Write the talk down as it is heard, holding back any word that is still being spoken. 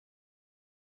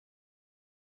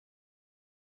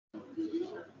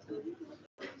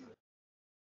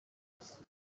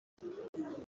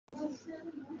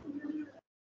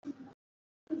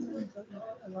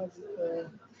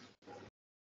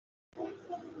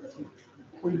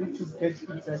We need to get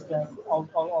feedback.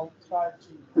 I'll try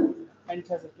to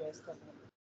enter the guest.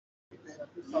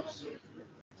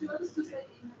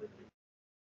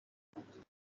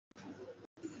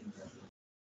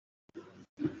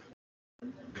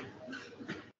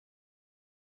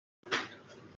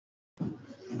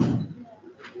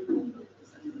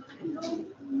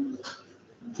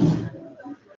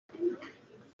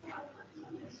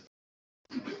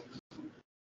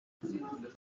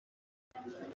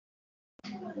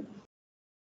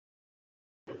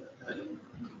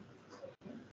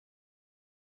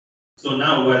 So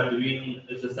now we're doing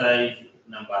exercise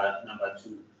number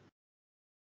 2.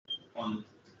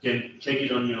 Can check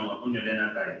it on your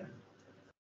learner guide.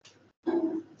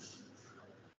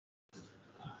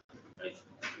 Right.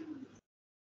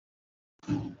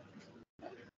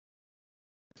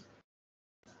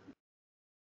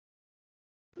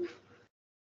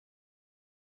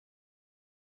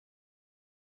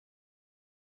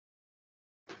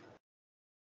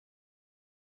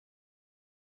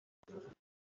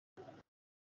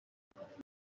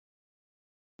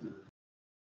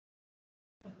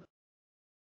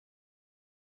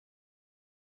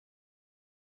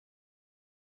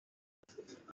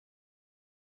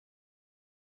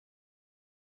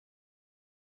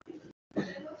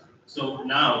 So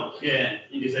now here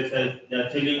in this exercise, they're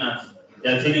telling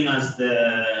us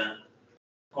the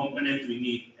components we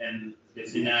need and the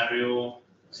scenario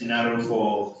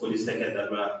for the circuit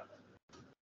that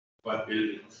we're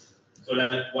building. So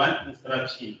like one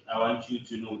instruction I want you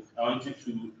to note, I want you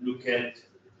to look at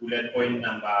bullet point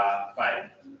number 5,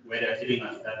 where they're telling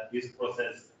us that this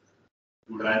process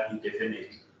will run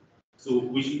indefinitely. So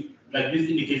this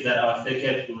indicates that our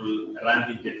circuit will run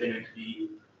indefinitely,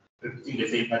 repeating the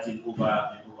same pattern over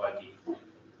and over again.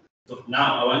 So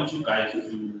now I want you guys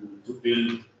to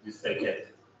build this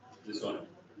circuit, this one.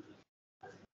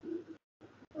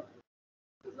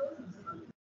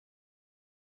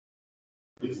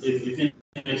 It's in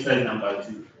exercise number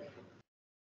 2.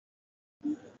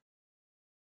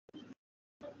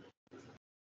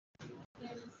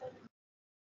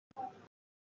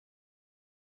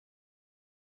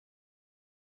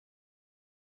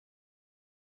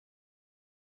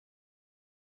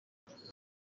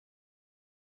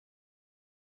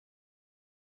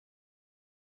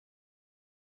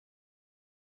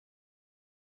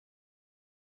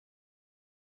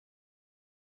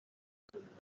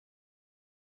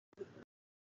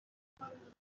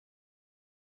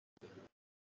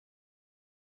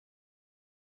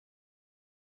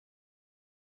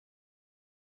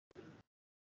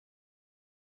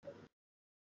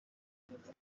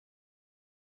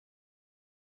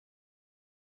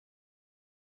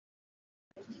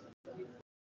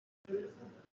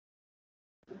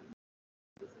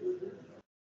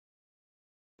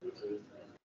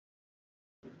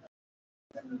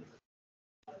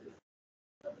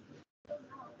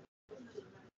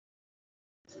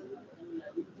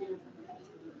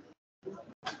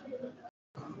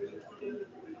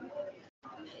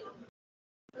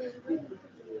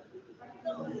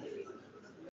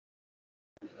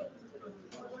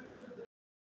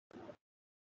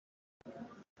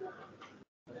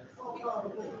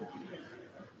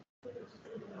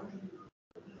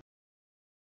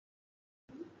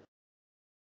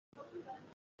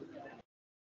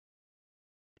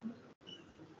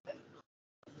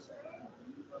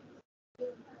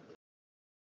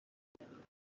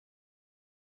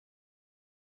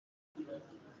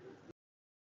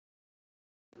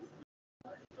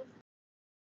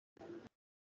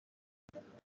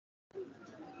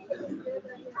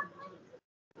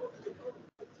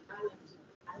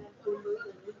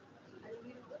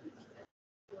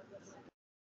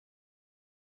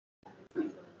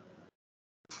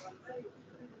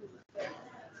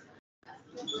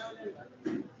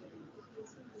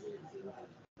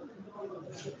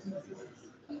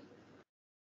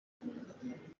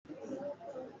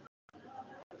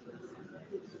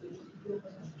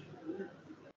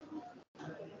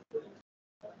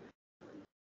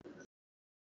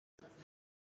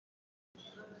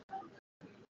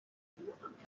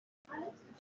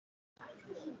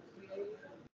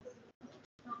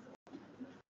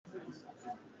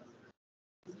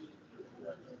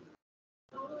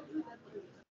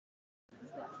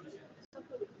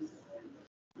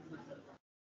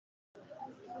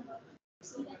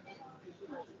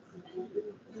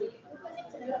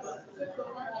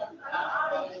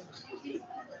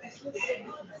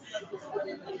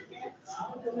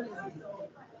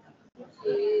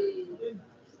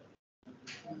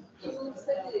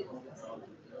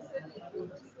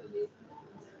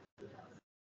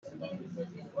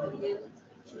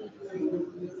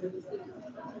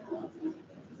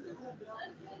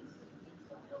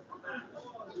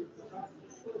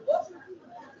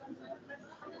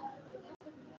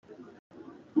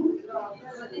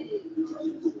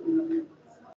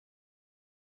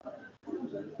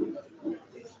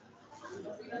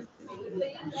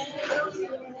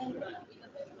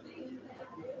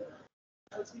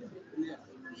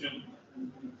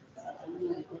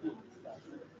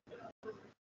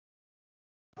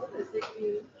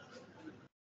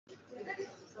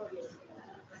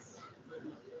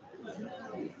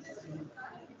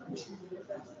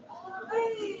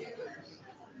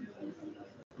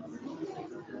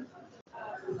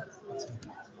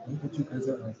 Maybe you guys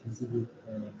are considered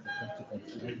practical.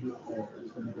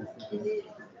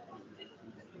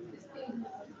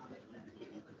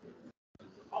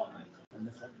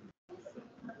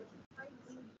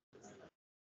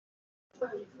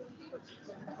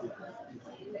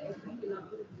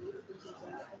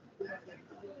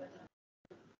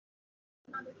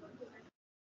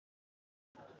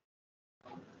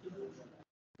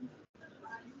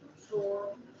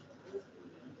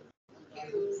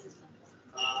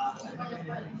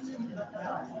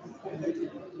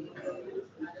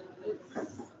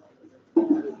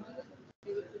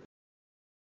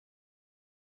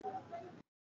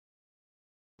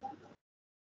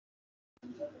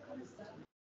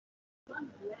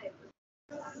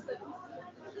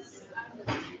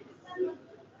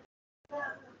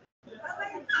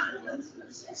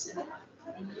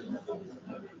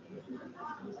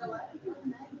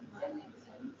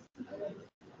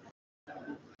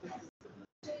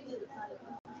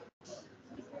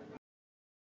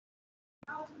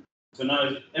 So now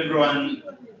everyone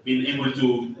been able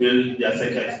to build their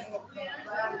circuit.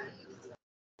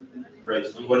 Right,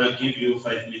 I'm gonna give you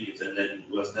 5 minutes and then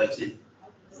we'll start it.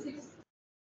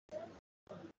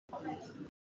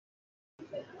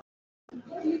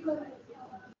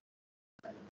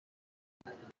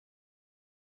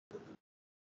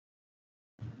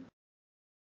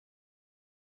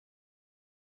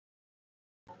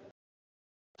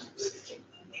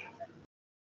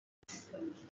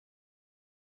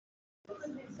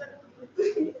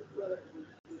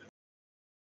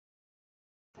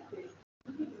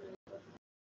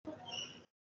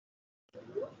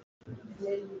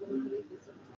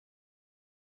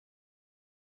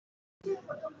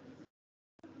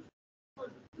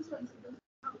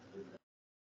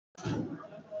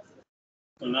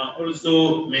 So now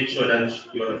also make sure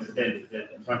that your resistance is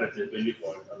at 120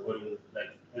 volt according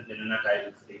like the lunar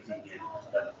guide is stating here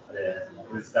that the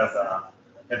resistors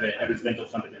have a resistance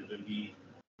of 120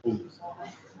 ohms.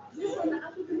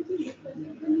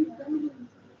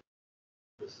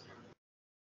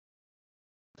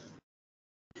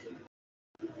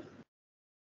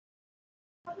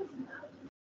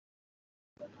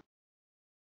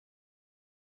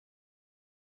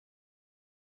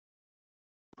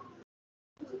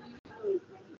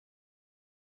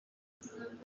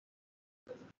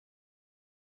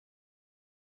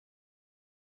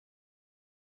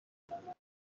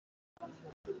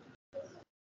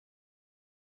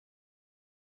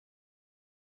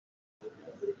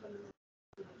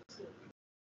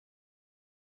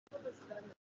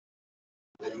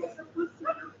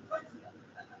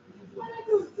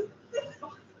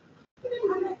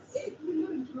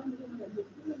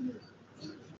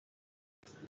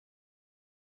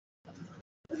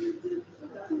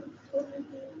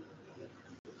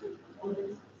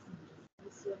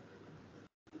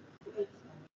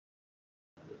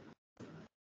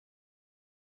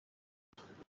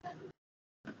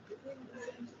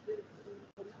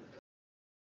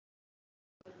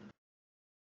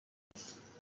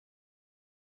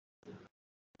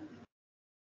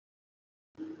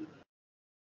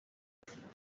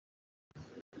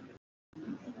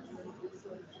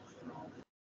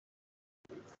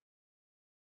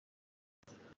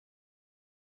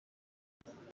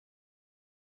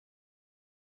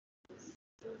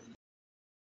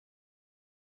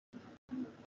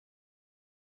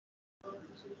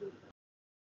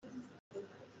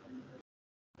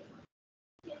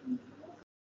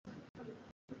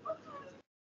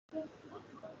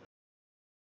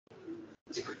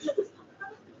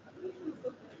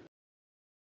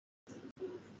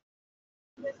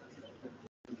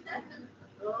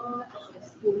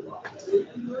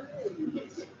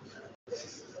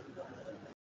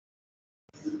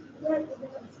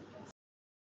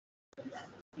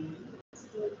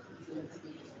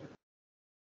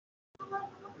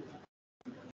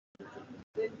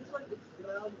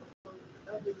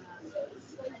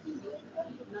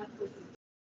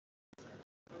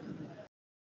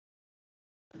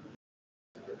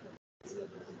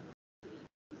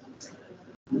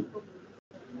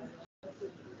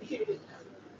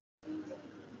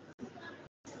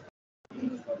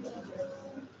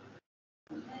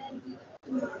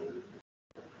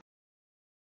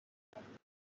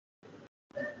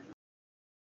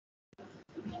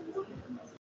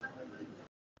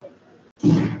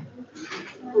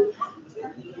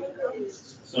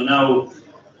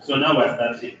 So now we're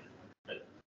starting.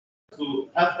 So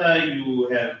after you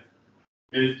have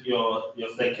built your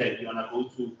circuit, you're gonna go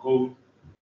to code,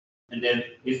 and then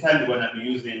this time we're gonna be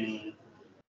using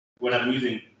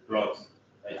blocks.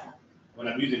 Right? We're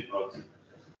gonna be using blocks.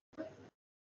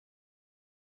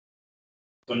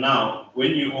 So now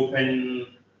when you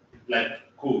open like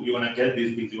code, you're gonna get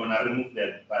these things, you're gonna remove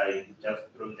them by just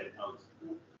throwing them out.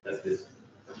 That's this.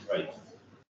 Right.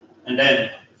 And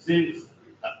then since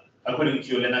according to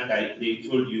your learner guide, they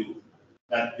told you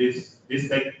that this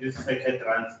circuit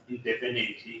runs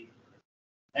indefinitely.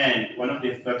 And one of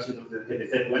the instructions of the circuit, they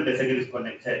said when the circuit is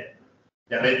connected,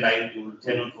 the red light will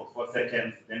turn on for 4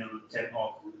 seconds, then it will turn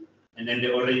off. And then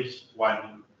the orange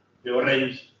one, the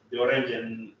orange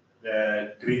and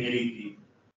the green LED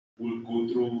will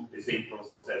go through the same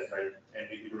process, right? And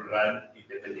it will run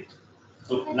indefinitely.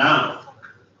 So now,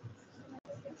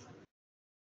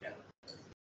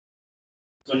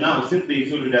 so now, since they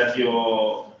told you that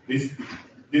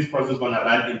this process is gonna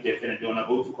run indefinitely, you're gonna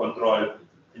go to control,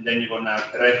 and then you're gonna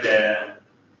drag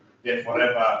the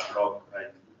forever block,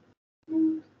 right?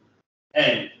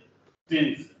 And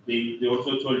since they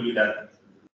also told you that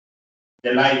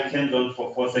the light turns on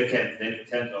for 4 seconds, then it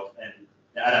turns off, and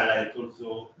the other light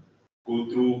also go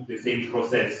through the same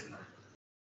process.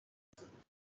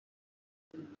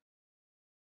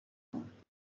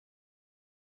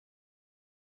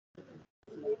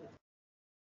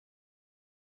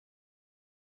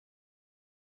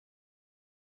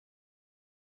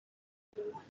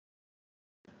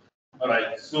 All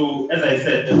right, so as I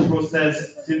said, the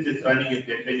process, since it's running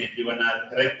indefinitely, you're gonna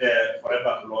drag the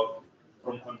forever block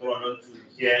from controller to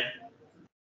here.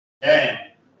 And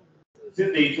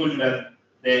since they told you that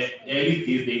the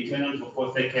LEDs, they turn on for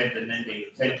 4 seconds and then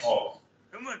they turn off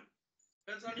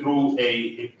through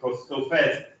a process. So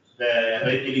first, the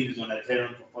red LED is gonna turn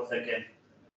on for 4 seconds,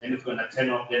 then it's gonna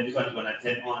turn off, then this one is gonna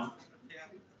turn on,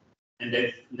 and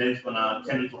then it's gonna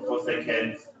turn on for 4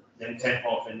 seconds, then turn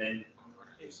off, and then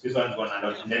this one's gonna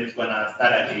launch, and then it's gonna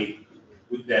start again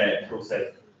with the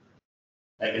process.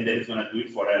 Like, and then it's gonna do it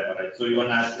forever, right? So you're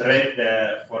gonna drag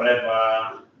the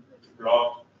forever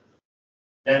block.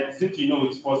 Then since you know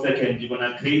it's 4 seconds, you're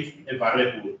gonna create a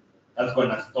variable that's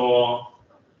gonna store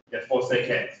the 4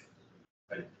 seconds.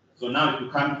 Right? So now if you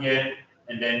come here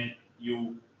and then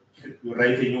you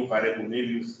write a new variable, maybe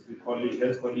you call it,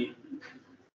 let's call it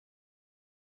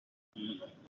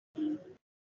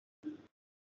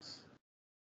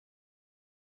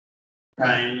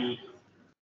time.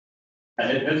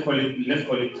 Let's call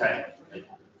it time. Right?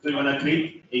 So you're gonna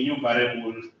create a new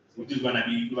variable which is gonna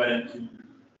be equivalent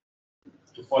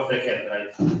to 4 seconds,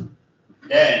 right?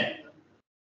 Then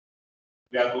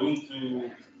we are going to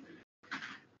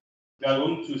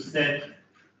set.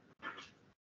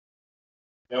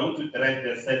 We are going to drag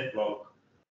the set block.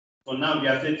 So now we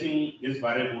are setting this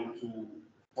variable to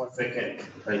 4 seconds,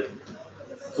 right?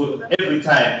 So every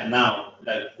time now,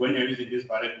 like when you're using this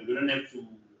variable, you don't have to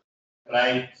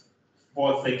write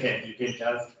 4 seconds. You can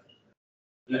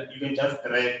just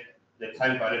drag the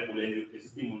time variable and the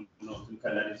system will know to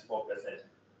tell that it's 4%.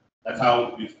 That's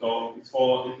how you store it's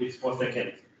 4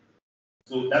 seconds.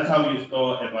 So that's how you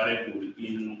store a variable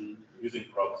in using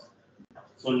props.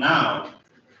 So now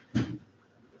you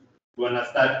wanna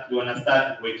start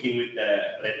working with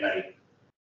the red light.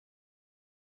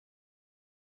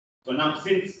 So now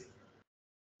since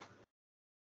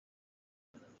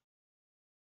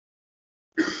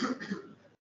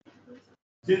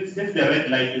the red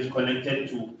light is connected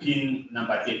to pin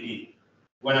number 13,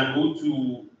 we're gonna go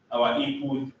to our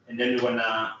input and then we're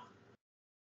gonna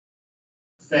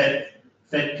set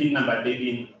pin number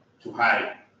 13 to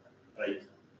high, right?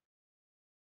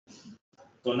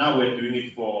 So now we're doing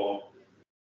it for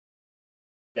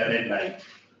the red light.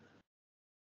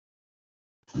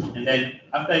 And then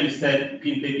after you set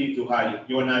pin 13 to high,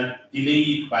 you wanna delay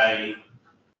it by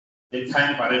the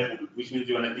time variable, which means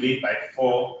you wanna delay it by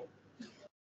 4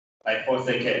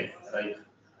 seconds, right?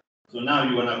 So now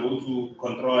you wanna go to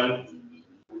control,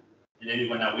 and then you're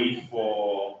gonna wait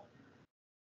for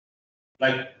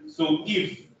so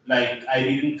if I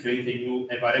didn't create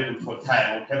a variable for time,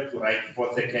 I would have to write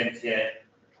 4 seconds here,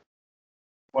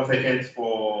 4 seconds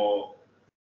for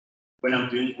when I'm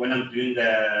doing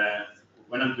the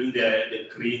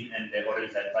green and the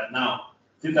orange light. But now,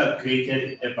 since I've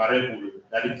created a variable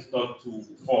that is stored to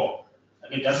 4, I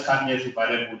can just come here to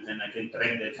variables and I can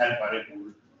drag the type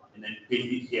variable and then paste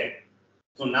it here.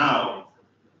 So now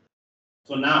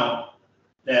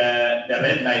the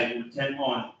red light will turn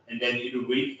on and then it will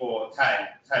wait for time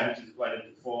which is equal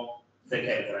to 4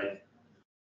 seconds, right?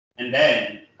 And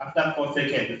then after 4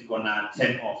 seconds, it's gonna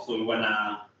turn off. So we're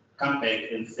gonna come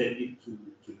back and set it to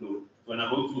load. So we're gonna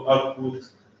go to output,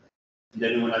 and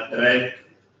then we're gonna drag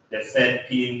the set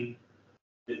pin,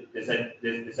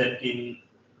 the set pin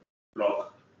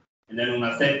block, and then we're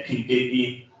gonna set pin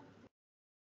 13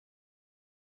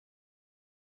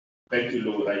 back to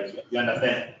low, right? You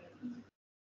understand?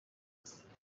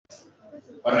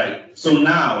 All right. So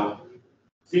now,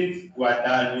 since we're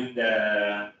done with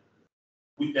the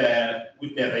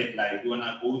red light, we're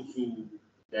gonna go to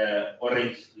the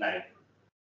orange light.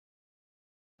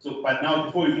 So, but now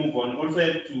before we move on, also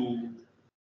have to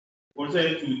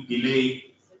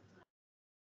delay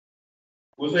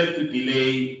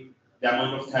the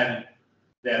amount of time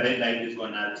the red light is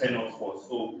gonna turn off for.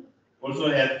 So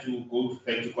also have to go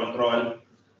back to control,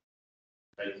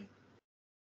 right?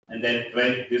 And then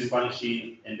drag this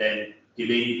function and then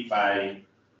delay it by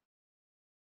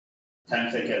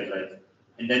time seconds, right?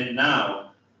 And then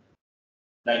now,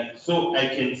 like, so I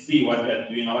can see what we are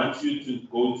doing. I want you to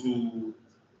go to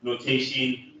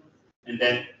notation and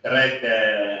then drag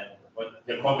the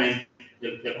comment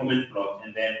block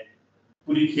and then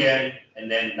put it here and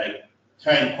then like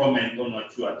try and comment on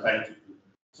what you are trying to do.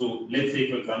 So let's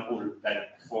say, for example,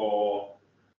 like for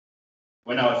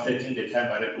when I was setting the time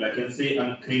variable, I can say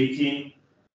I'm creating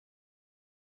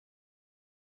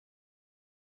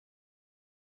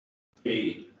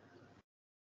a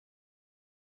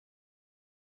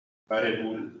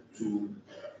variable to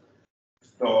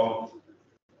store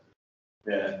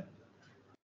the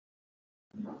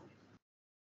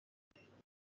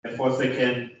 4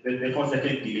 second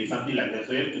delay, something like that.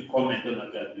 So you have to comment on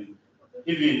what you're doing.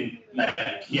 Even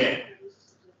like here,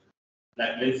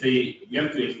 like let's say you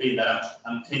have to explain that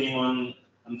I'm turning on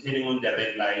the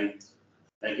red light.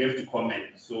 Like you have to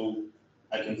comment so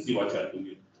I can see what you're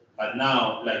doing. But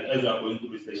now, like as we're going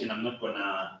through the session, I'm not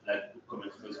gonna like put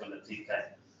comments because it's gonna take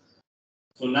time.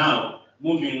 So now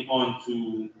moving on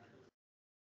to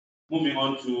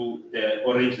the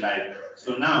orange light.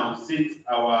 So now since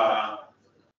our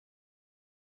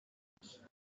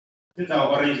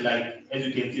orange light, as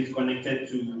you can see, is connected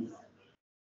to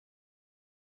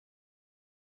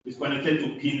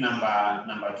pin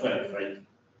number 12, right?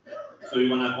 So you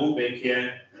wanna go back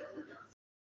here,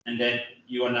 and then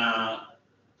you wanna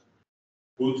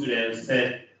go to the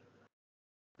set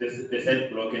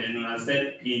block, and then you wanna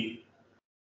set pin.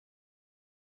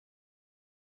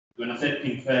 You wanna set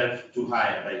pin 12 to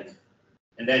high, right?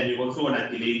 And then you also wanna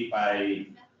delay it by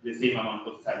the same amount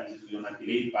of time. So you wanna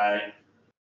delay it by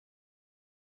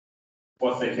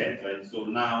 4 seconds, right? So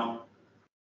now,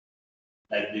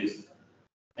 like this.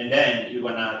 And then you're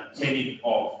gonna turn it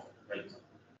off, right?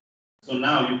 So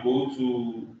now you go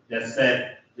to the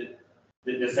set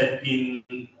pin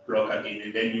block again,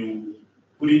 and then you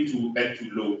put it back to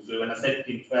low. So you're gonna set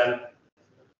pin 12.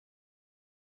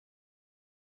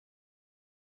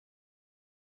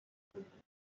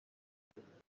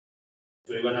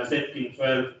 So you're gonna set pin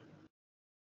 12.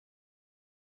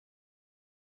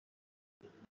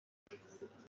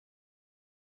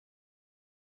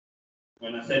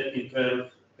 You're gonna set pin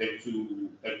 12 back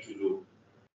to low.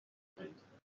 Right?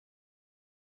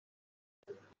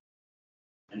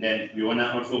 And then we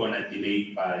also wanna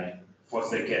delay by 4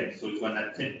 seconds. So it's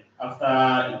gonna turn after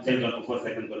it turns on for 4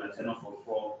 seconds, gonna turn off for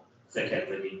 4 seconds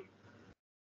again.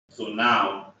 So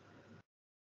now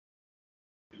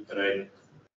you try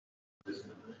this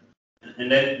one.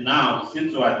 And then now,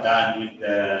 since we are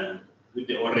done with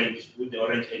the orange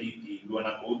LED, we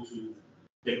wanna go to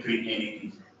the green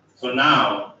LED. So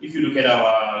now, if you look at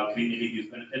our green LED, it's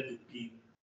connected to pin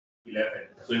 11.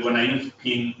 So you wanna use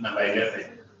pin number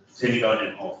 11 to turn it on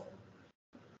and off.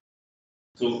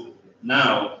 So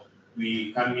now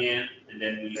we come here and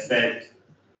then we set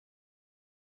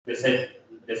the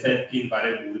set pin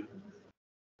variable,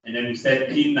 and then we set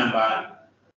pin number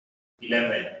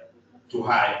 11 to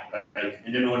high, right?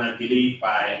 And then we want to delay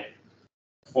by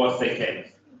 4 seconds.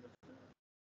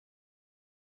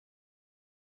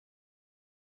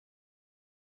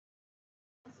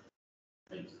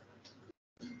 Right?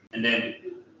 And then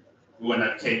we want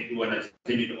to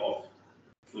turn it off.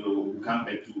 So we come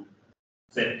back to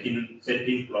set pin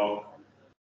block,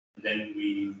 and then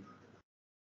we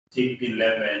take pin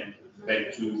 11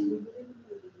 back to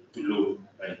low,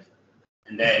 right?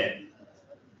 And then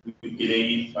we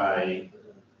delay it by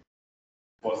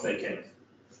 4 seconds.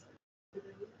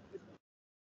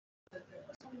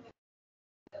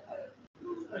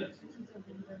 Right.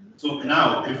 So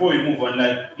now, before we move on,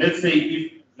 like let's say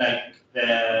if like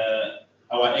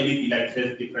our LED like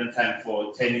says different time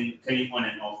for turning on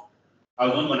and off, I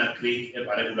was not gonna create a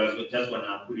variable. I was just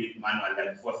gonna put it manual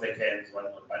like 4 seconds,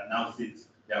 whatnot. But now since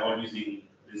they're all using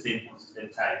the same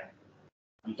consistent time,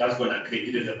 I'm just gonna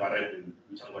create it as a variable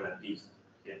which I'm gonna paste.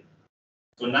 Okay.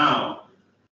 So now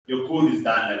your code is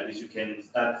done like this. You can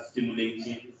start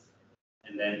stimulating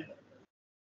and then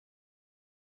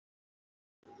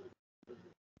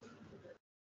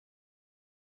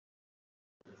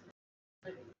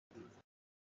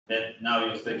now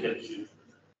your circuit should.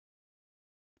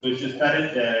 So you should start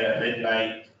at the red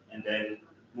light and then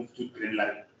move to green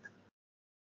light.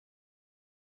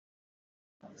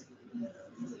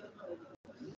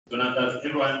 So now does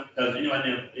anyone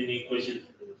have any questions?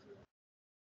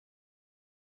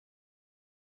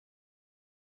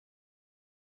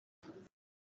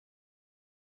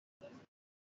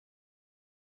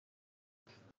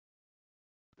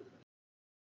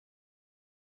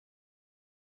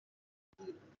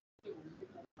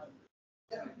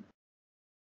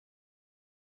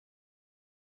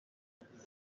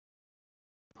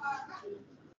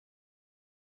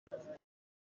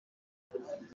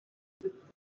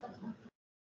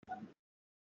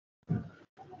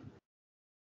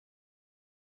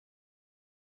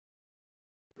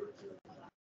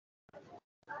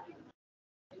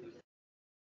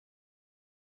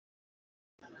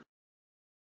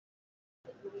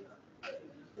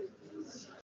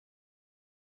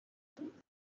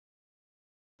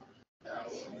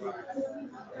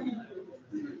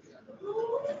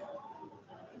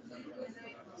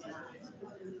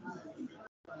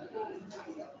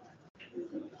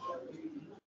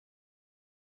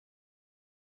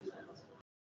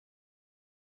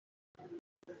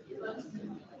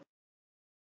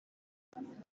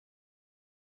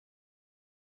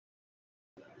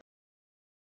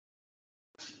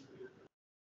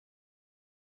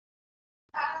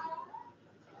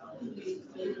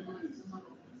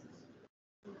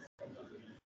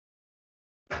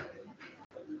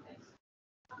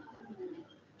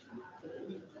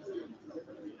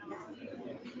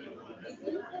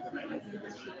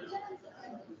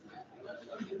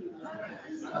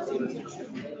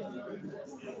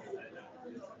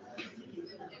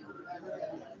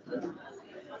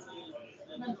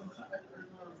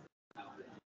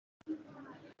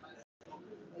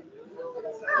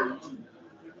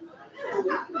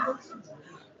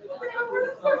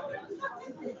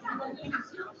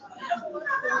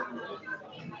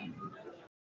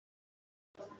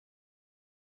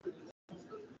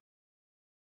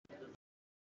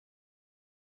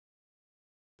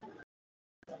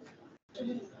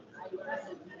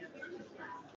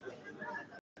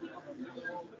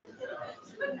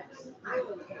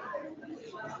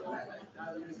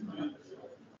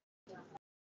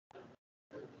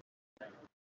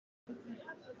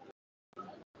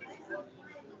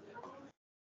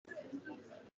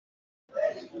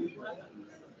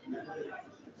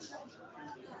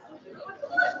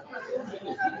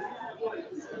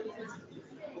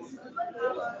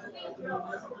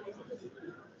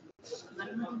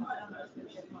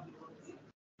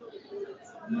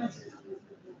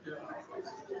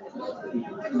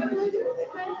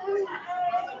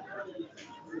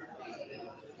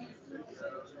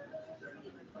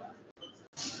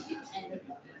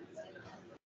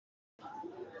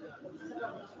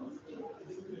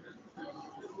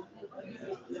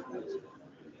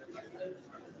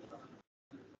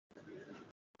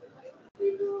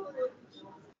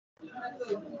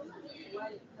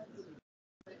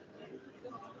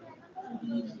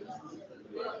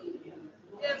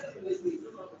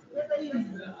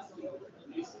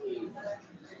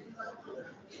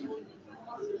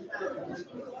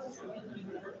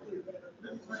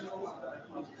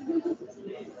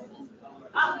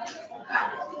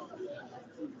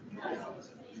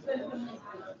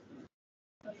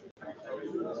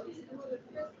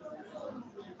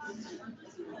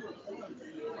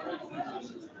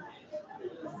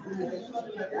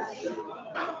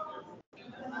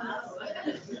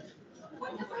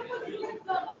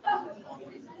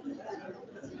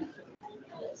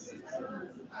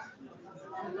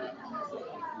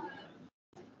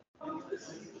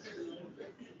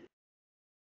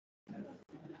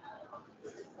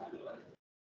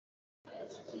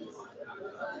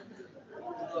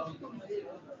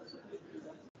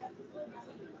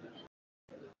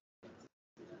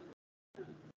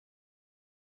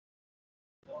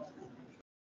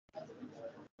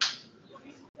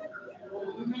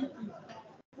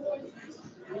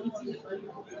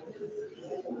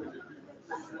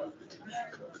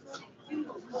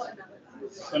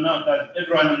 So now that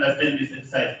everyone understands this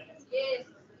exercise,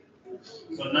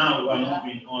 so now we're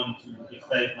moving on to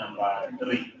exercise number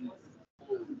 3.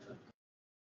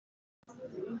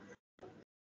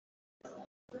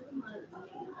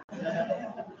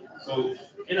 So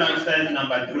in our exercise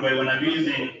number 3, we're going to be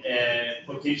using a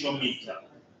potentiometer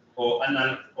or an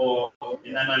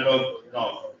analog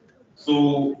knob.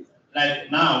 So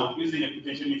like now, using a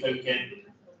potentiometer,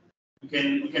 we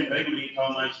can regulate how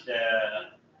much the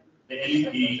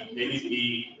LED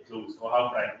glows or how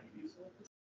bright it is.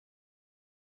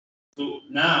 So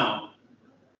now,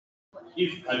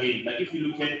 if again, like if you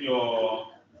look at your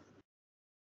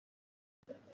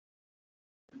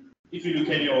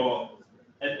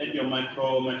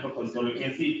microcontroller, you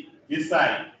can see this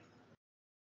side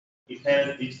it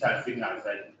has digital signals,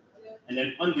 right? And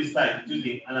then on this side, it's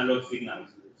using analog signals.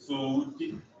 So,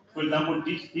 for example,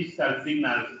 digital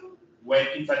signals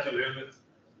work in such a way,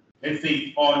 let's say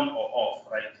it's on or off,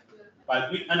 right?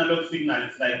 But with analog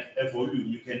signals, like a volume,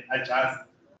 you can adjust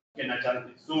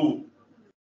it. So,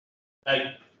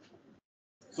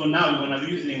 so now we're going to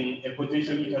be using a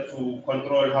potentiometer to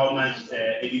control how much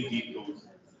the LED glows.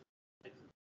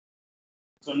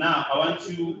 So now I want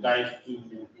you guys to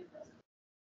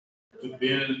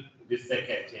build this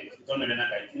circuit. It's on the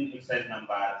in exercise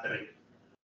number 3.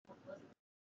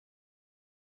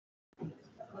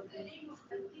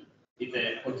 It's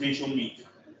a potentiometer.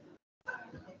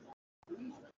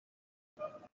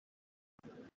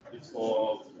 It's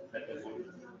for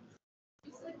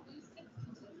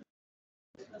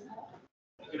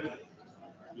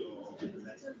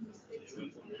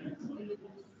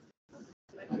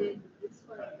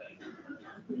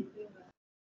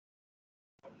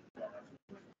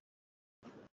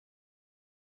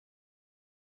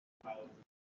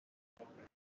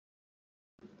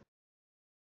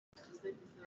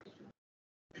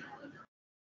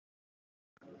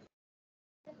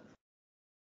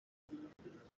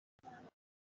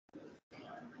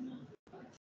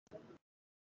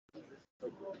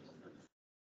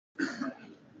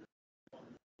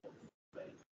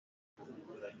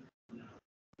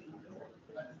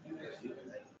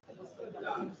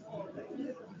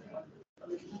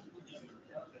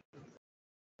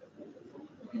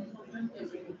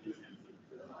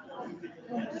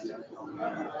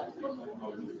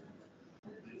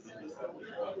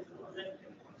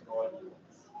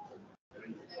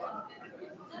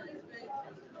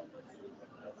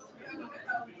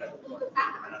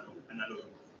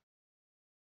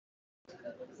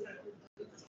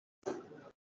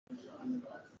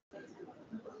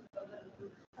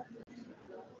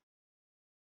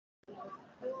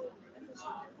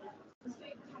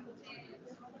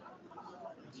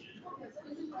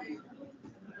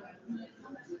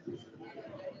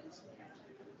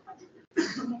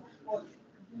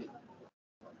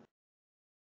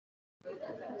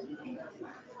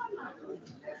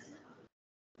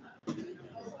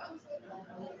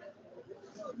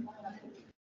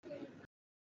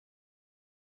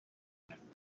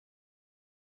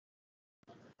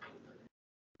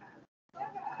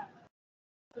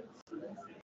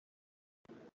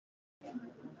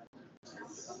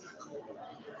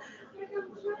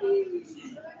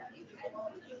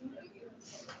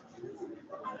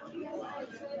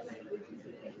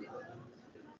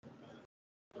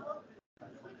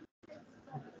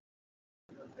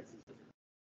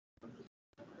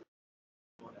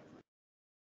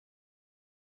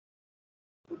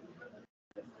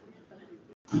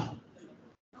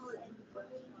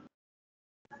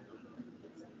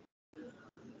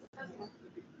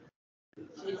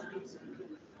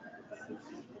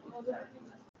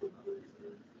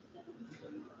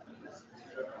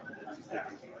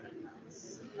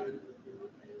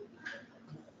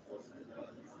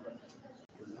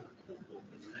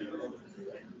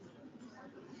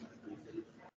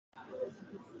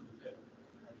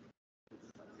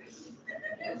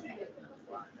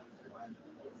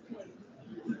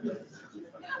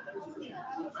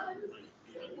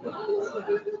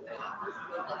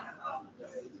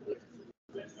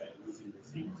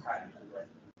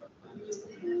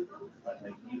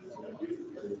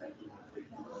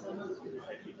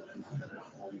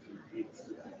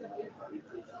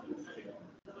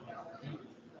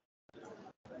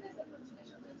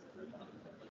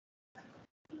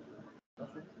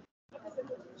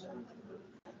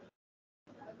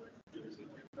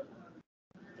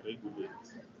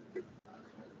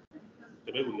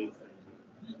regulate.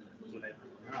 So like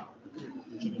now,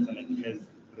 it has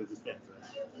resistance.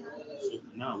 Right? So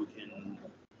now we can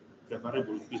it's a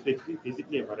variable. It's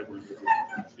basically a variable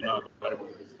resistor. You know, a variable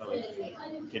resistor, like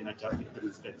you can adjust it to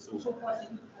respect. So,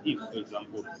 if, for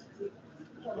example,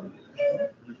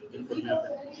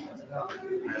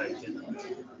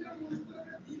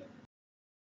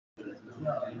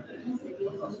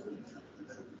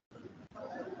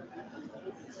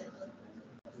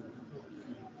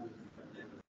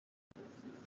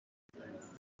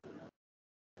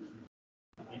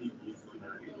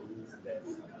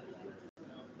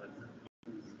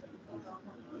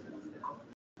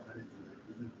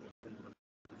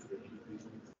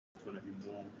 it's going to be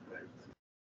more right.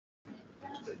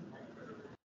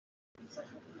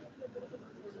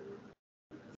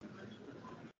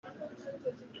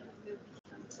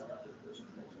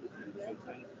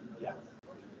 Yeah.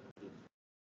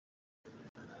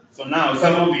 So now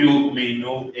some of you may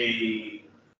know a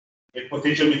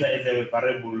potentiometer is a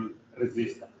variable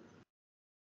resistor.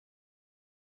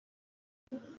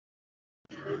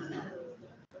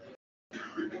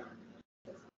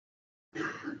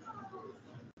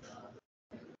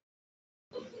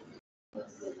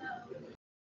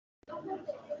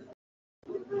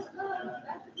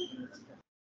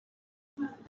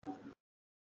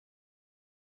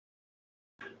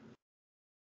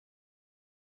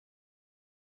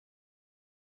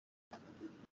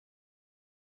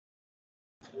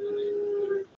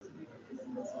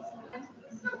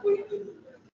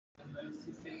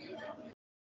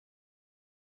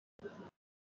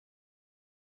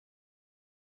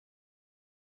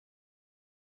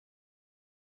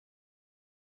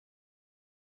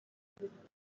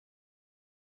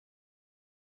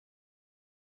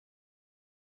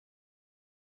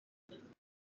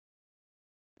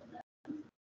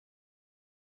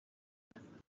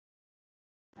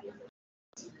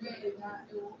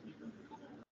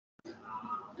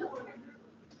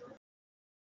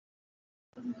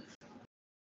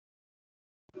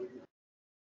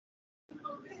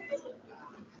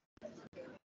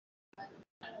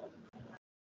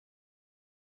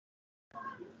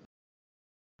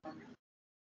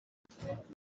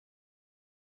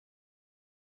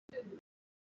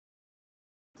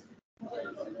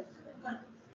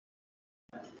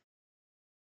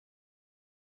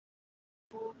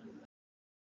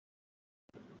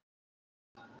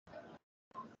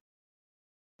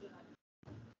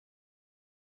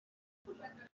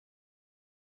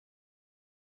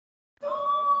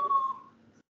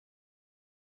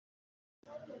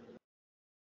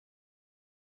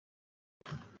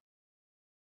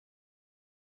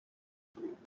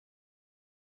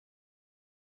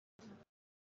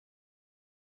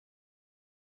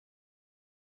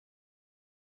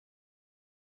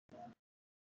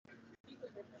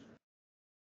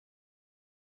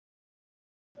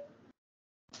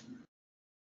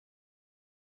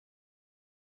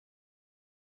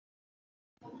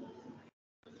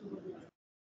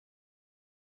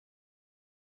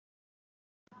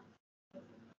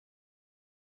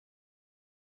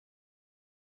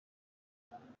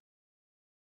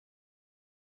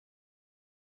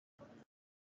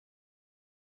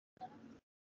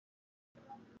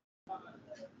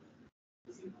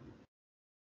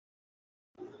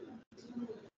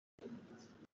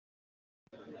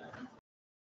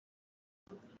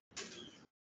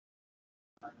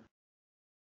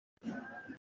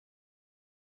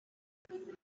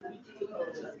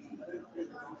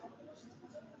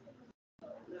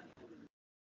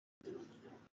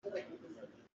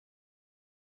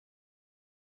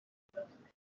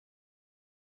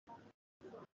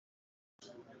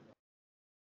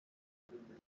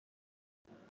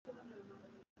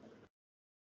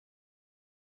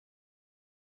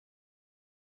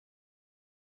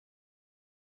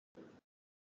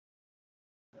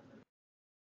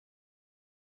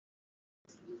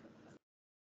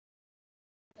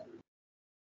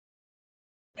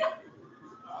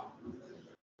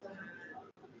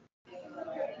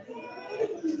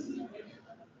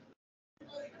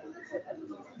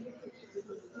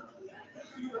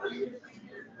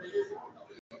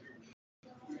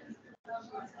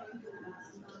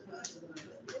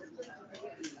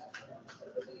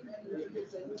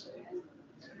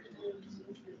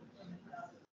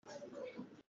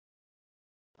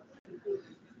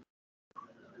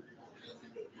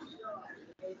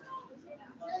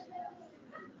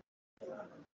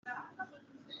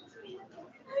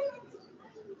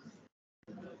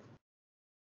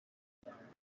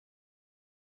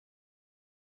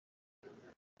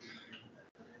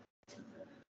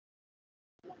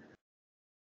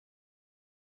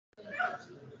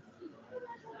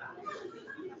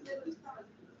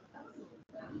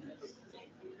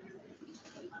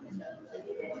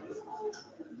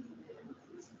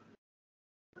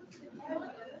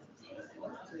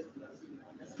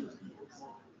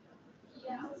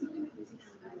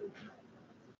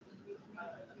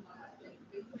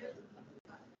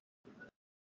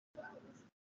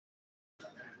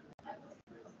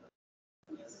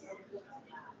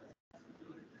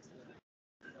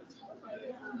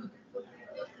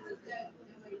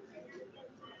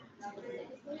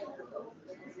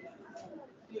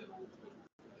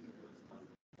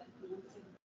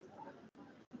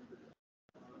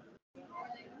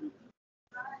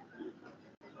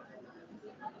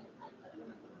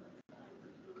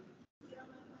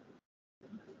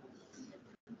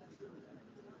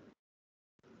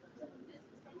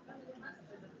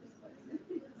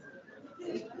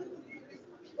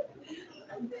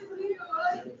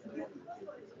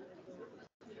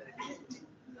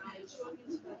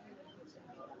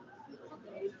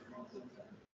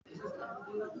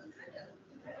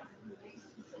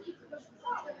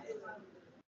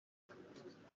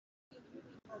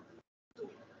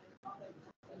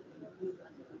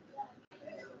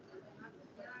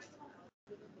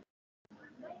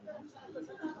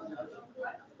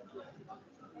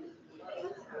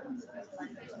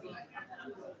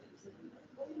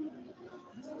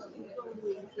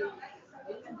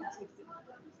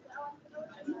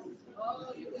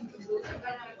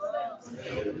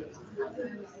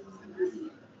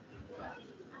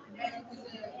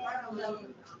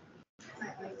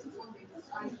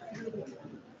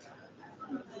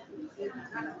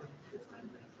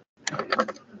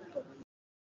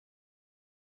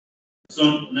 So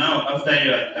now, after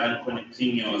you are done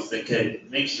connecting your circuit,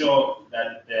 make sure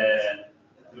that the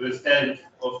resistance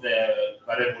of the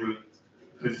variable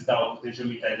resistor or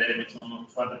potentiometer is at a maximum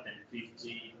of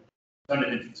 250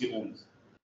 ohms.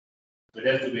 So it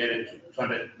has to be at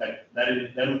 200, like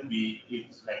that would be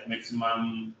its like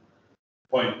maximum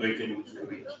point where it's able to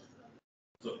reach.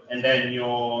 So and then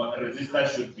your resistor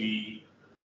should be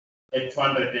at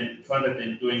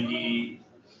 220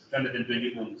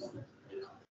 ohms.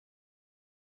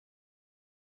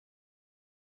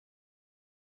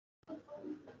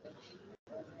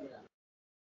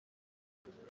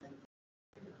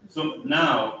 So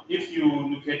now, if you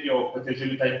look at your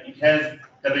potentiometer, it has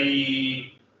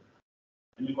three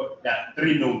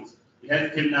nodes. It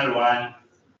has terminal 1,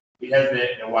 it has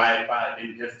the wiper, and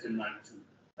it has terminal 2,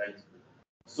 right?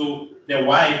 So the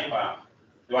wiper,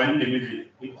 the one in the middle,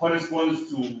 it corresponds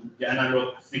to the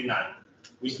analog signal,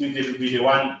 which means it will be the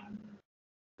one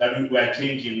that we are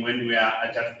changing when we are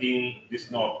adjusting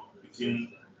this knob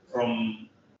between from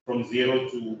 0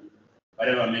 to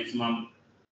whatever maximum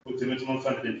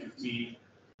 250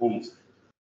 ohms.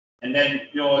 And then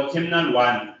your terminal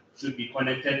 1 should be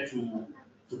connected to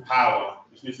power,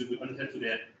 which means it should be connected to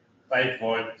the 5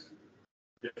 volt,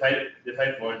 the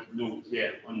 5 volt load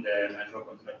here on the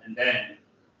microcontroller. And then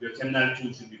your terminal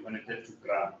 2 should be connected to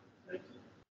ground. Right?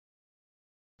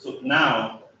 So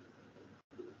now,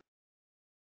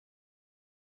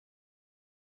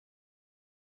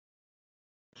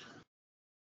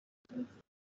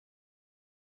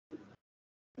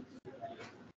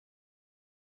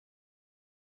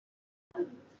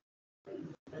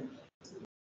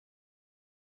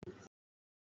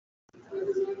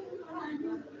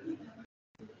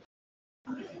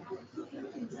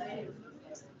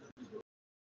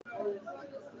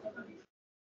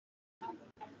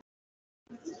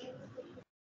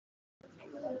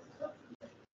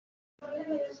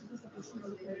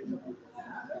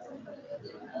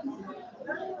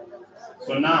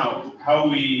 how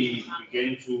we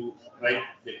begin to write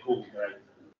the code, right?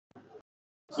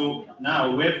 So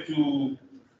now we have to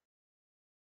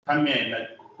come here, like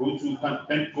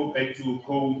go back to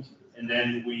code, and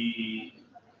then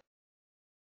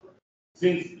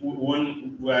since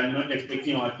we are not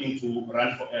expecting our thing to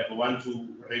run forever, we want to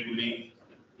regulate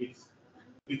its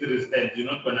resistance.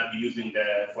 You're not gonna be using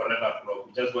the forever block.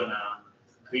 We're just gonna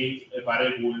create a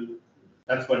variable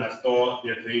that's gonna store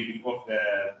the value of the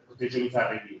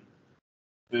potentiometer reading.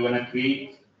 So we wanna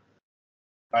create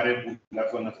a variable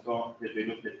that's gonna store the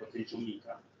value of the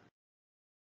potentiometer.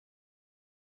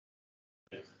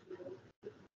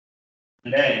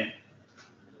 And then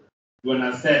we're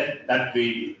gonna set that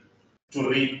value to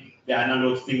read the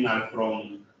analog signal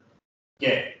from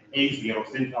here, A0,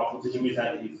 since our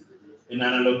potentiometer is an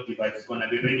analog device, it's gonna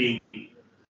be reading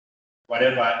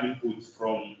whatever inputs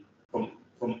from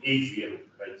A0,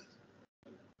 right?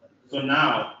 So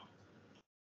now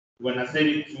we're gonna set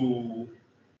it to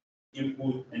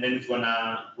input, and then it's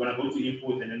gonna go to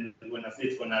input, and then we're gonna say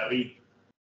it's gonna read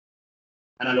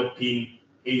analog pin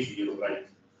A0, right?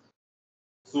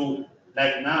 So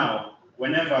like now,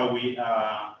 whenever we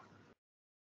are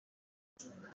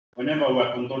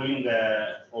controlling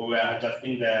or we are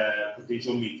adjusting the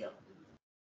potentiometer,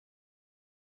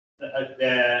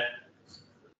 the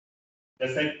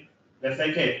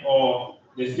circuit or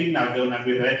the signal is going to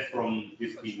be read from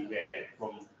this pin here,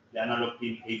 from the analog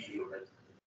pin A0, right?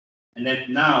 And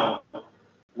then now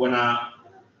we're gonna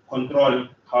control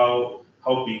how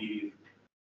big it is.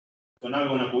 So now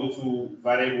we're gonna go to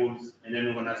variables, and then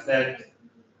we're gonna set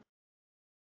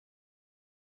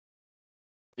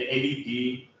the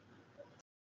LED.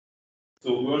 So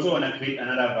we also want to create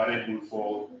another variable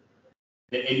for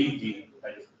the LED,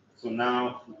 right? So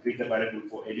now we create a variable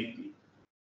for LED.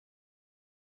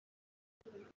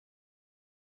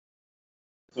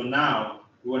 So now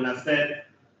we want to set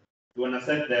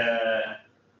the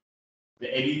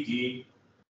LED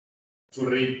to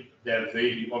read the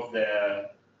value of the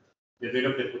value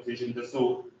of the potentiometer.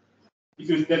 So if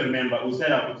you still remember, we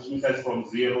set our potentiometers from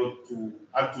 0 to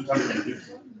up to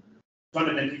 250.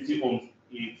 250 ohms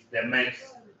is the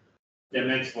max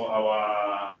for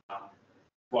our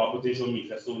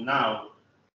potentiometer. So now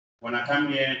when I come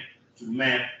here to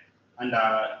map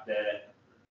under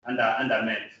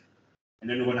map, and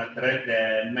then we're gonna drag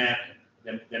the map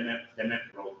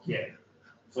block here.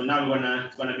 So now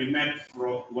it's gonna be mapped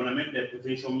from, we're gonna make the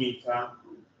potentiometer.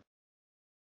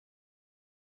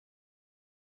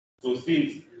 So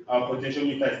since our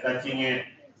potentiometer is starting at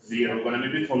 0, we're gonna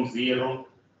map it from 0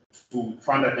 to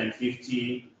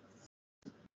 250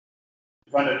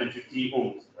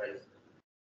 ohms, right?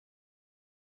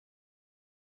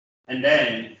 And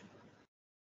then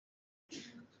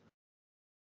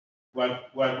we're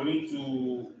going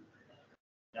to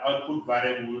the output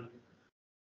variable,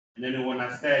 and then we want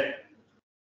to set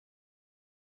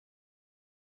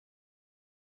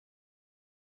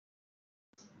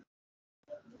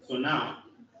so now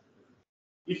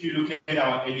if you look at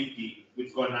our LED,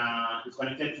 it's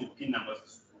connected to pin number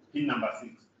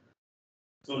 6.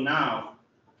 So now,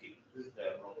 okay, this is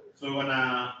the wrong. So we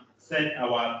wanna set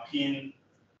our pin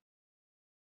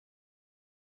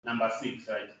number 6,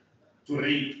 right, to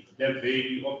read the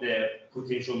value of the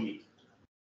potentiometer.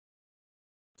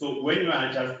 So when you are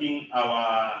adjusting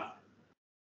our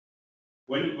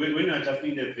when you're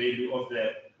adjusting the value of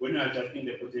the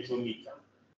potentiometer,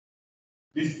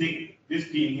 this pin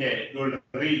here will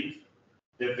read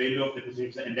the value of the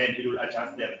potentiometer, and then it will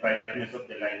adjust the brightness of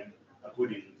the line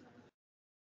accordingly.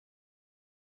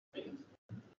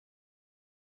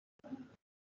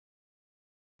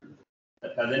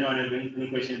 Does anyone have any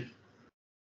questions?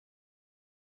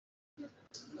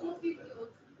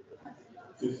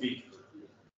 250.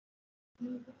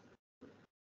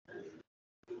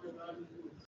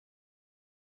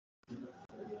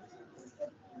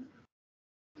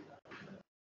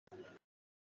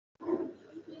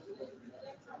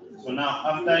 So now,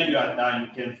 after you are done,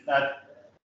 you can start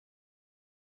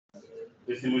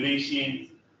the simulation.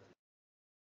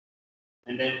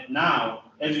 And then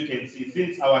now, as you can see,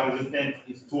 since our resistance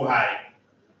is too high,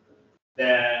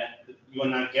 you're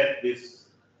gonna get this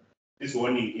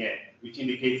warning here, which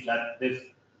indicates that there's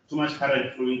too much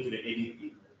current flowing to the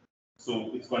LED.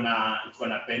 So it's gonna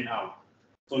burn out.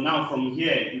 So now from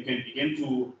here, you can begin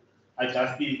to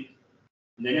adjust it.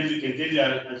 And then as you can see, you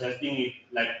are adjusting it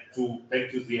like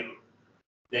back to 0.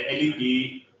 The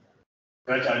LED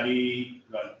gradually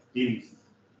dims,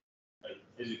 right,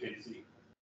 as you can see.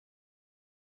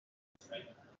 Right.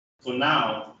 So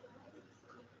now,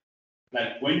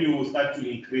 like when you start to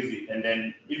increase it, and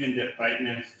then even the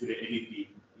brightness to the LED,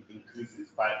 it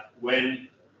increases. But when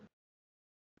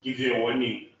it gives you a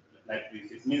warning like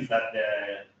this, it means that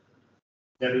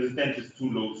the resistance is too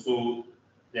low, so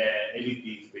the LED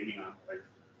is burning up, right?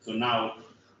 So now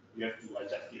you have to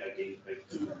adjust it again back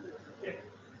to yeah.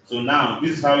 So now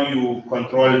this is how you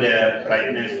control the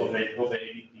brightness of a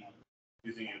LED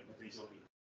using a potentiometer.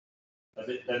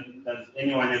 Does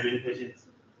anyone have any questions?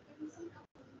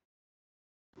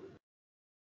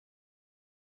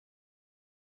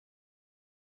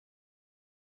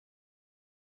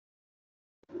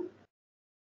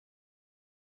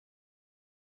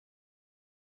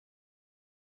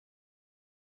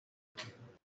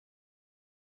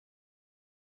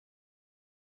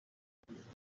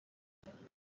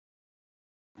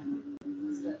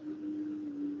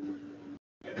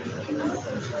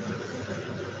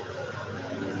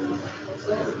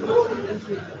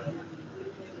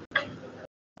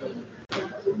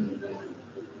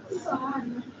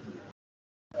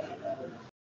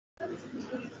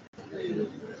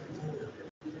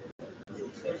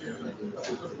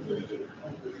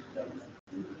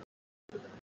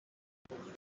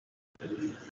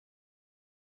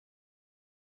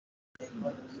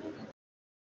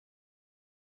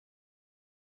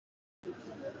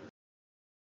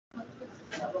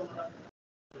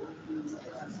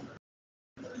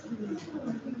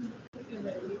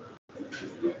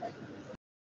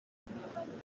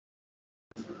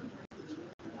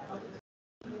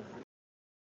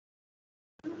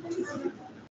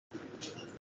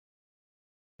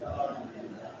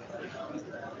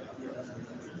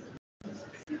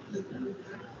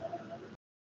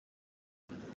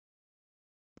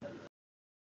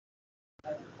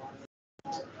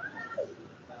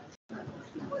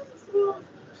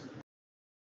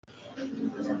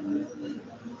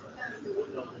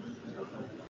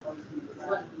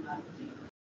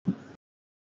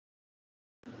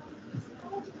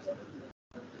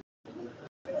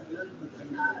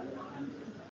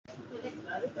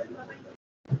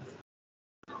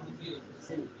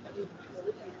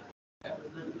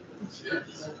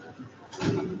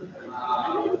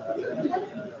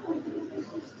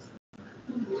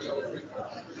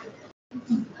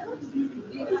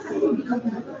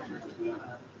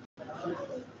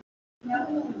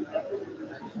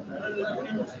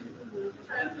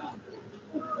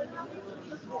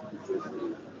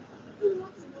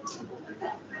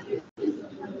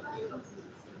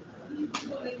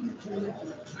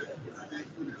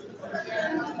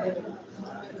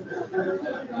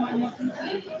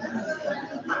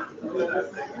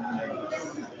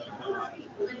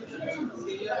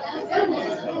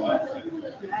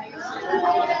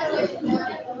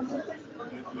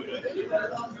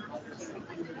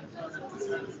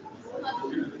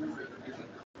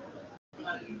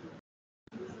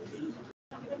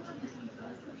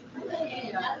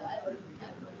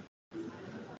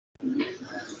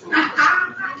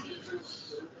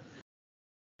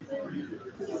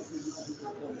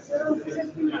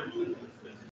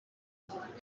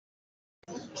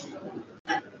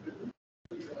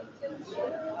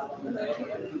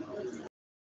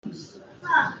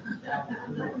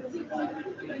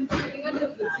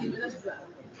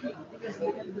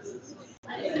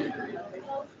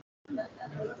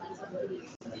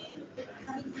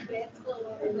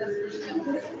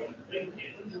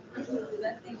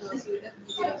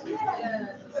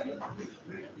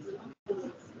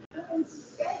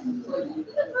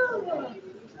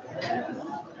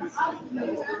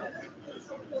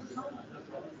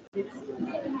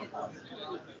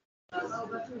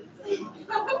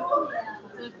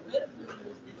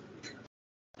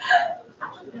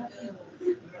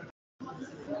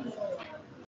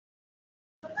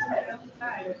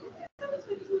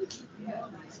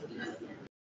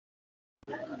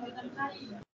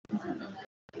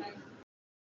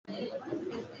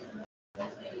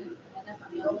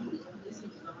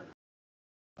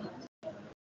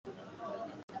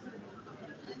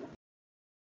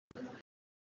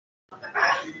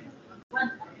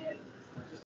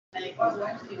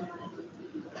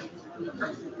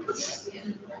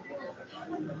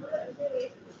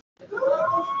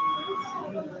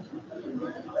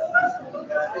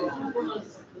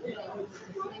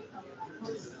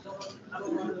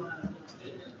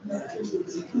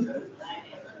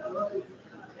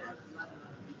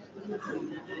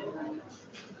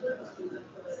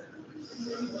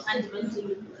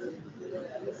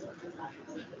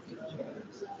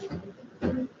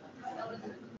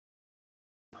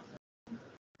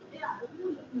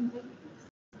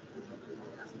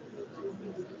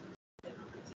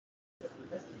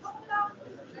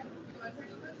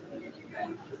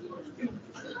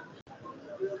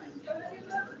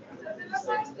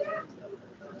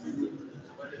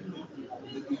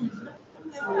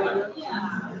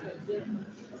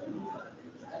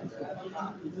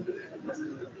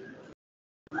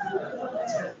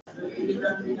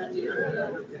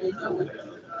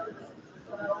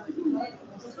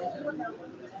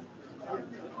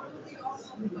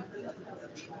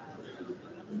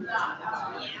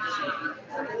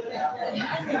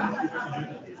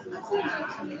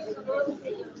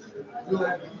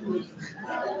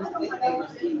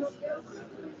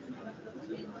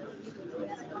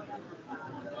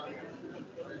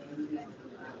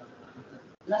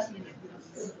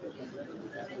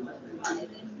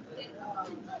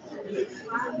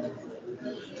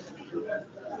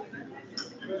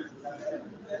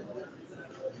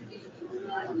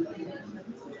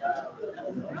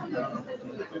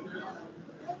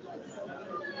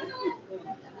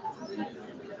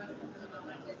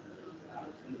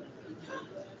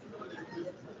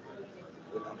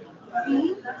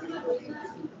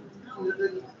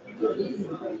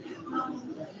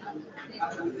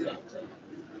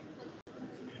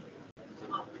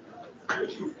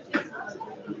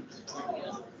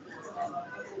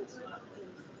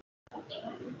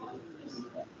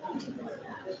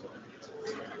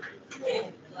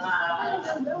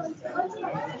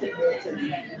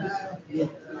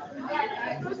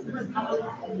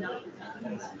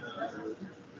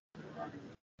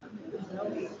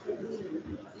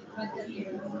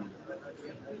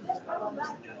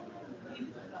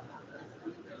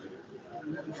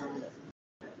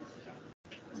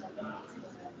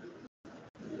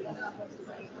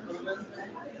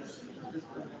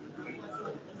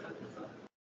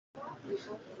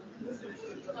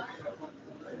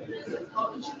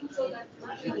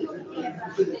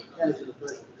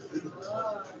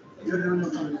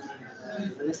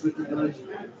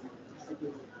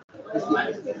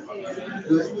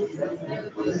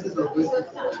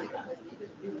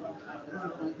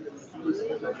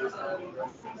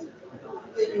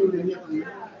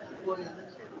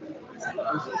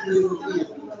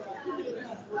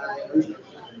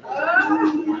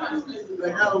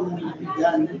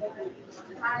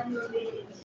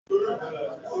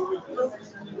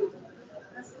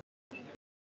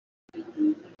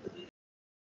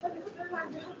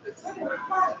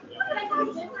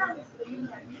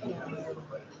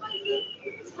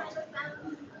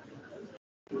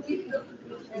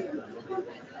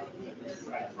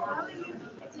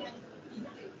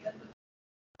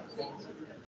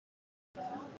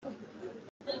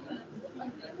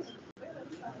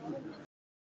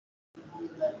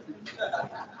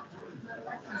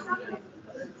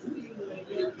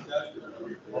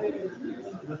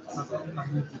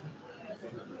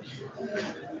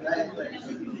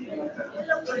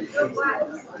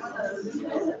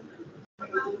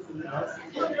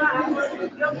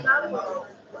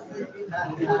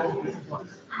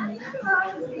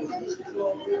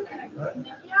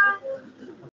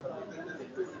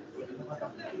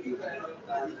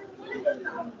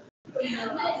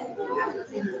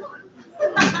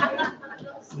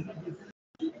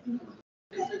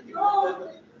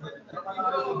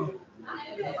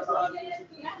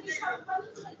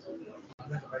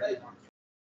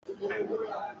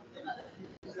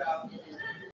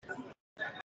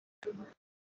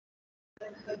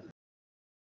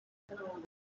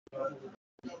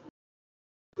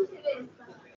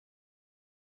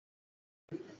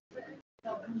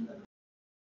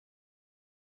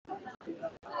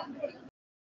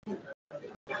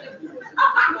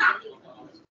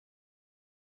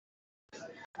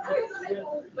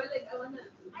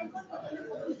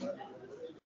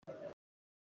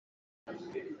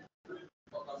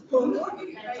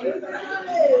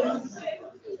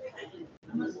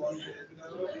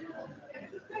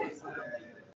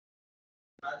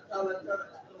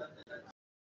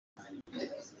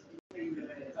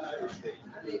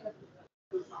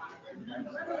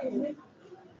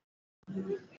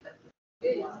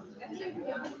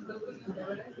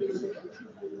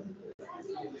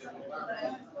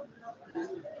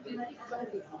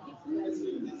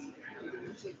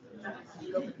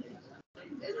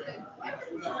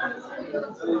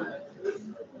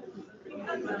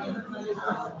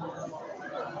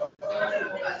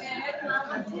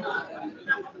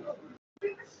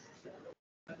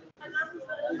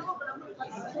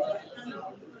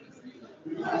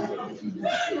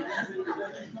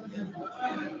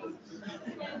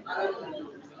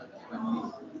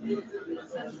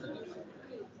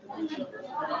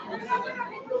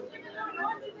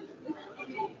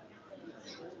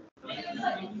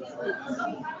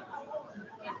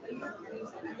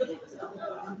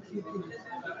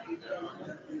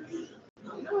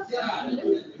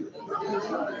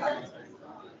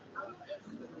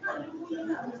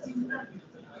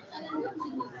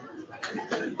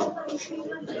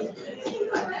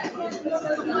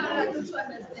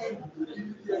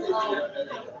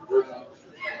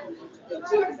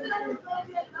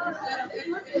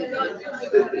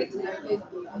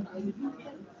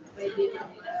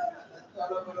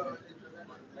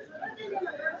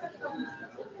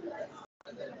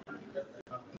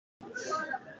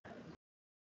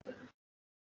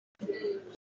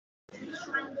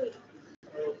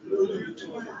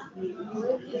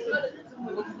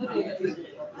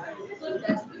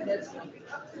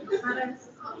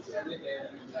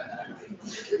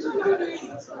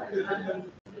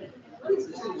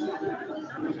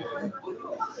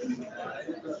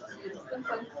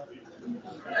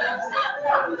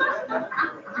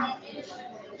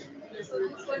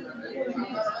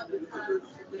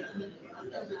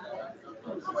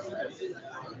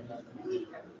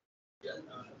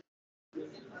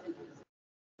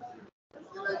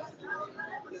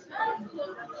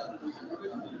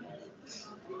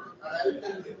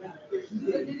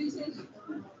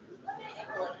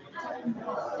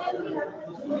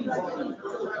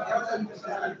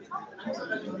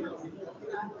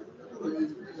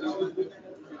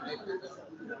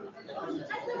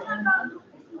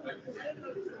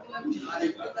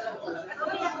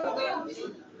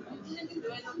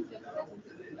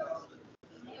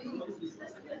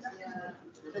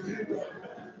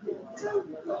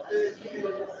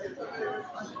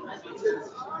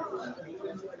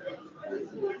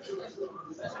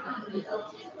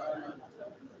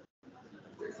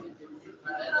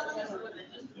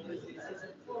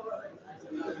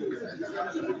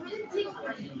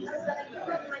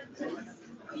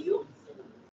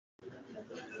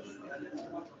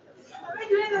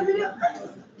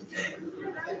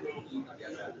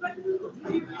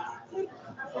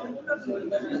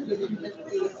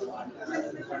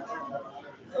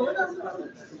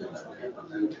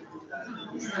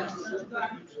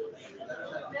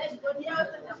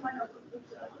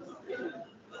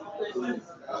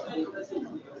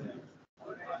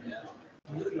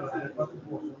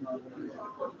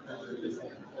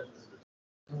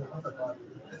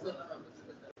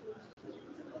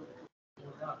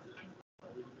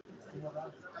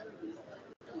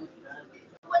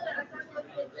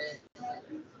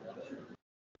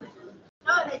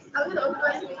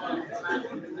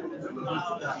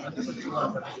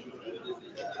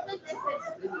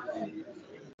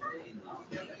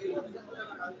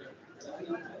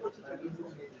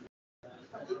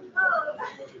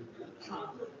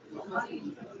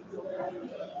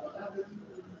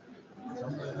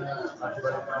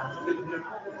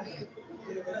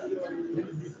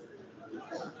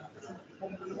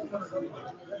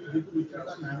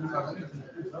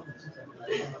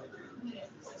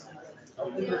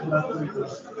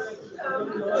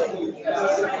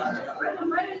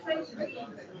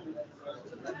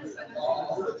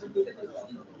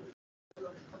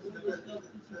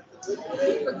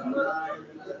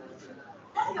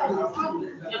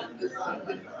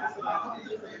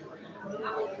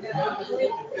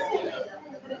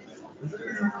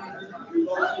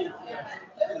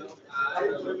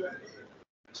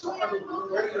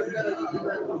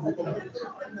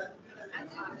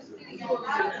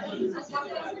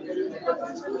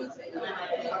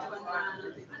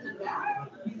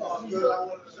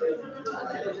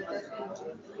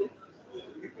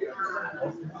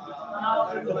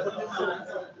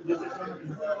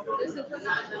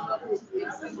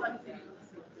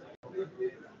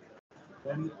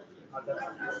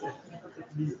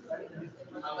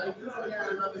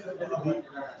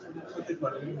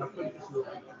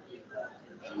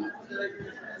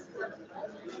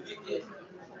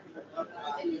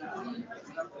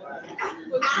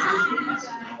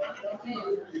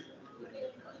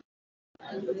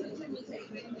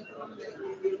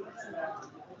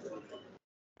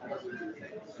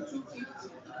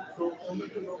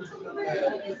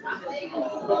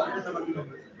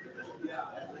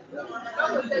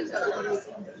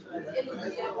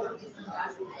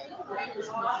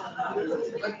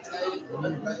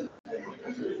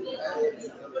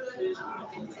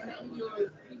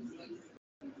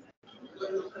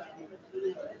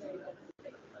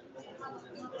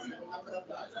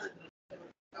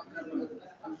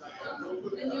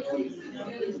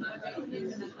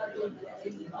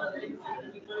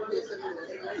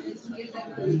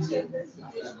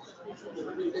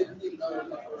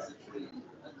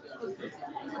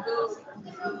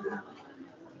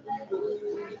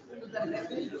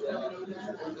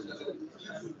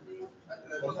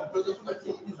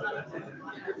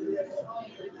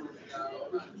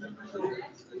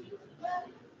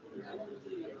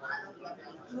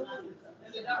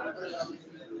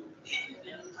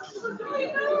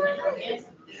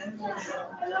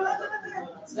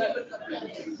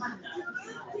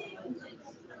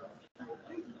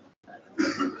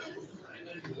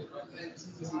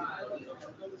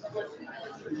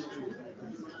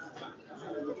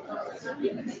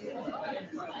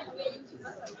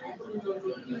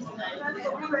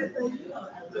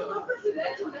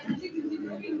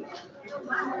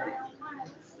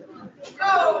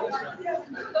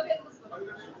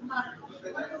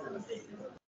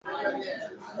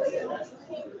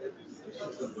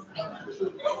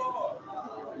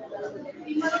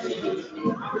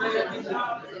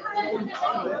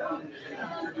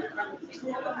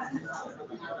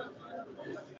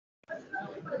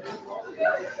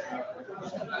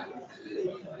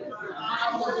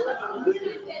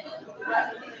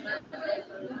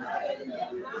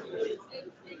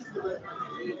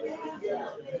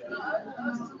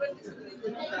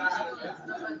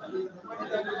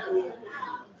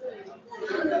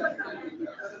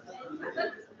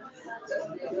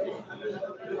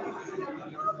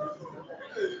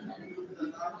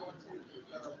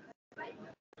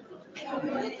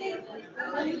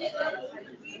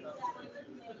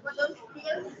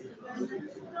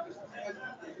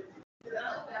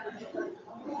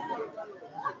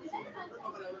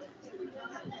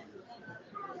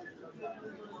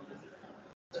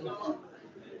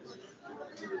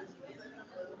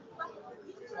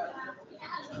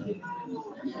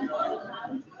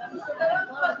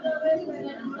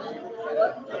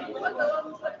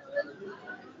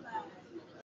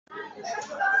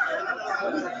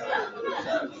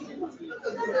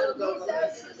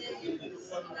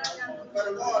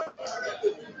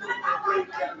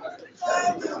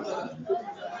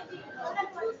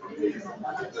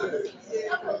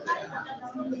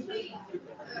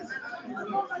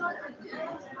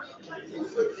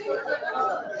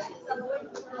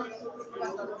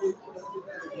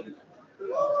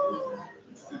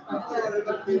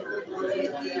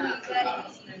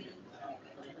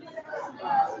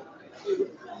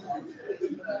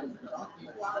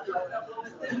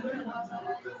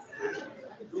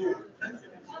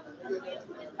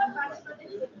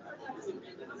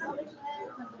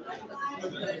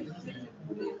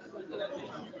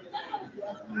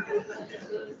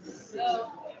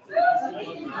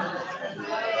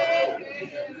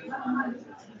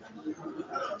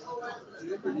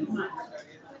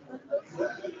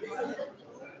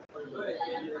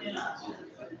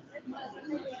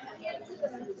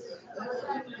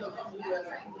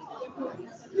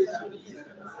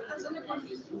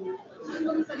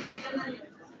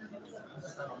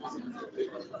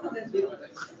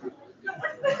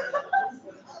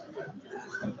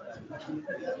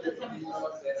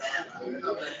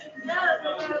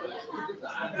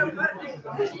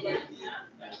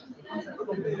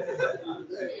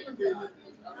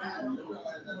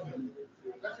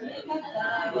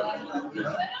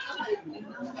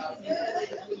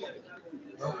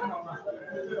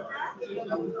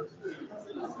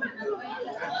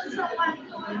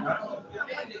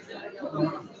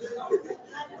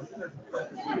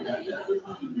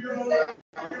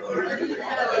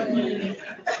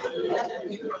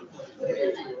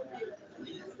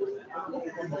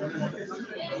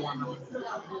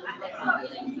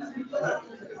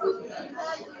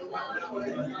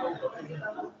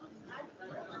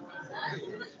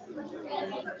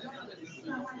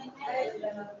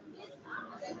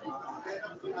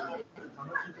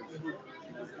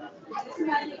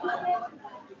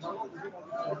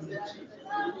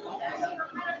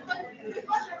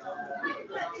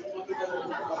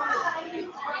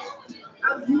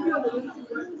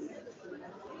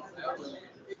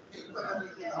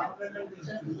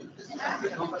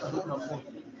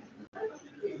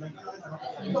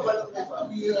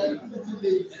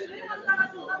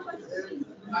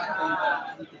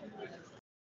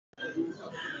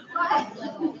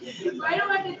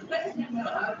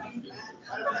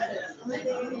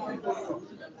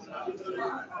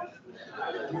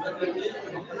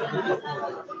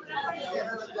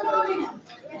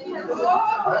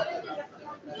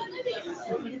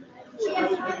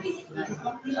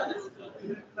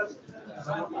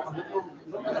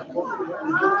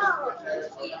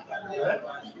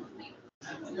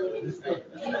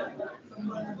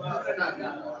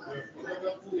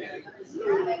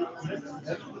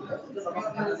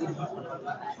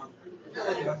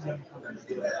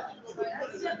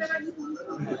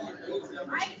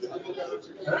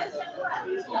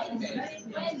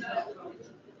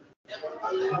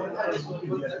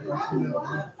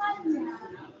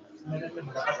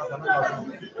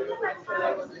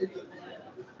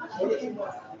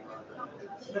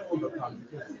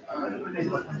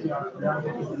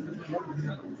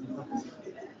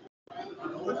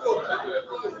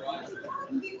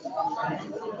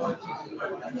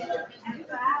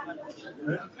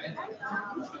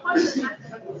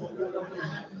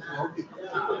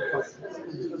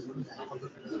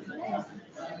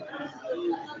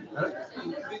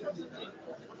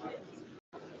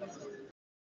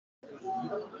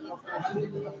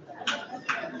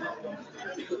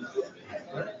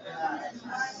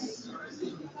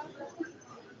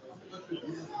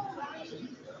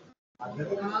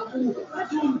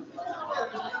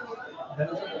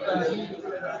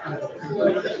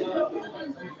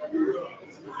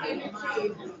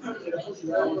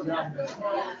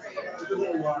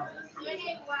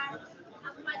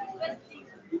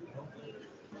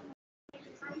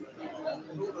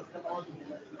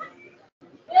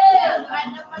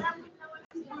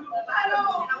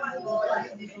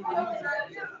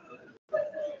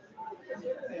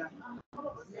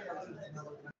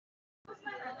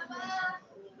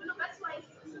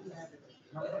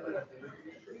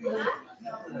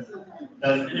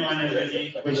 Does anyone have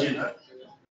any questions?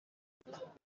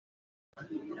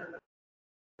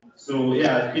 So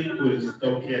yeah, I think we'll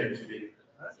stop here today.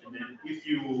 And then if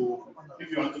you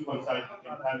want to consult, you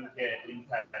can come here in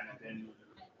time and then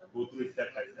go through it step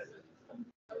by step.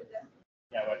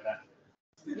 Yeah, well done.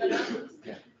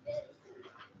 Yeah.